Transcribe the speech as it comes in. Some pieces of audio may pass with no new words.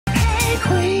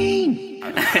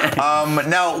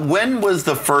Now, when was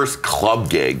the first club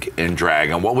gig in drag,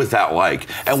 and what was that like?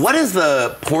 And what is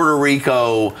the Puerto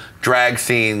Rico drag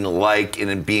scene like in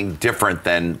it being different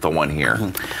than the one here?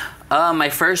 My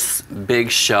first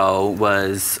big show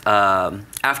was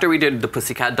after we did the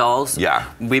Pussycat Dolls. Yeah.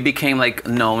 We became like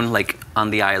known like on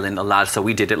the island a lot, so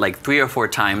we did it like 3 or 4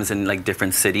 times in like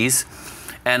different cities,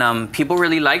 and people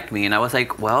really liked me, and I was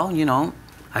like, well, you know,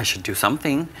 I should do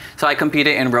something. So I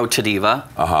competed in Road to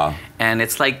Diva. And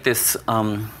it's like this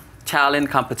talent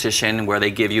competition where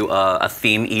they give you a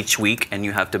theme each week, and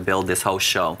you have to build this whole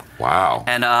show. Wow.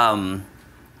 And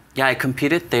yeah, I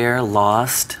competed there,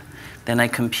 lost. Then I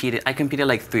competed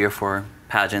like 3 or 4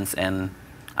 pageants, and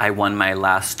I won my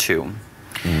last 2.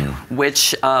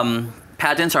 Which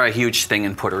pageants are a huge thing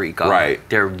in Puerto Rico. Right.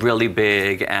 They're really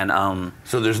big, and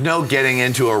so there's no getting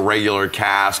into a regular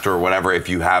cast or whatever if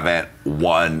you haven't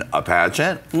won a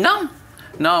pageant? No.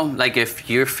 No, like if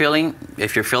you're feeling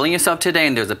yourself today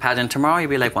and there's a pageant tomorrow, you'll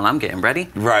be like, well, I'm getting ready.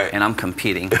 Right. And I'm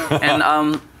competing.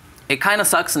 And it kind of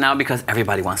sucks now because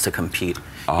everybody wants to compete.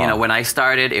 You know, when I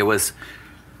started, it was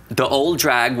the old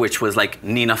drag, which was like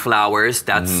Nina Flowers.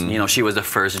 That's, you know, she was the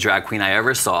first drag queen I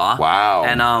ever saw. Wow.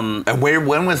 And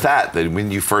when was that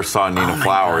when you first saw Nina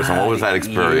Flowers? And what was that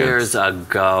experience? Years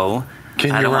ago.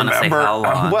 Can I you don't remember? want to say how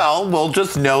long. Well, we'll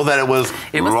just know that it was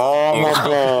long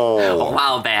ago. A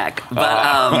while back.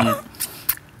 But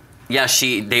yeah,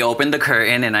 they opened the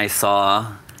curtain and I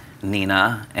saw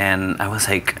Nina, and I was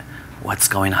like, what's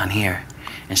going on here?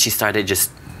 And she started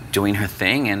just doing her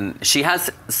thing, and she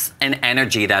has an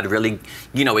energy that really,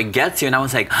 you know, it gets you. And I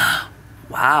was like,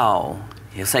 wow.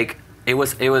 It's like it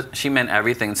was she meant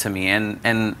everything to me,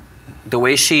 and the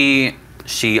way she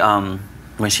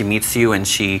when she meets you, and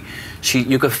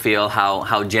you could feel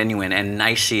how genuine and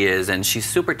nice she is, and she's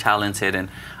super talented, and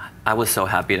I was so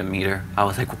happy to meet her. I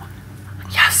was like,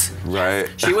 yes. Right.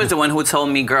 She was the one who told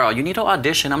me, girl, you need to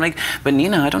audition. I'm like, but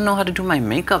Nina, I don't know how to do my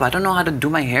makeup. I don't know how to do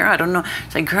my hair. I don't know.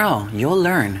 It's like, girl, you'll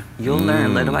learn. You'll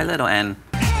learn little by little. And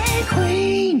Hey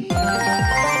Qween!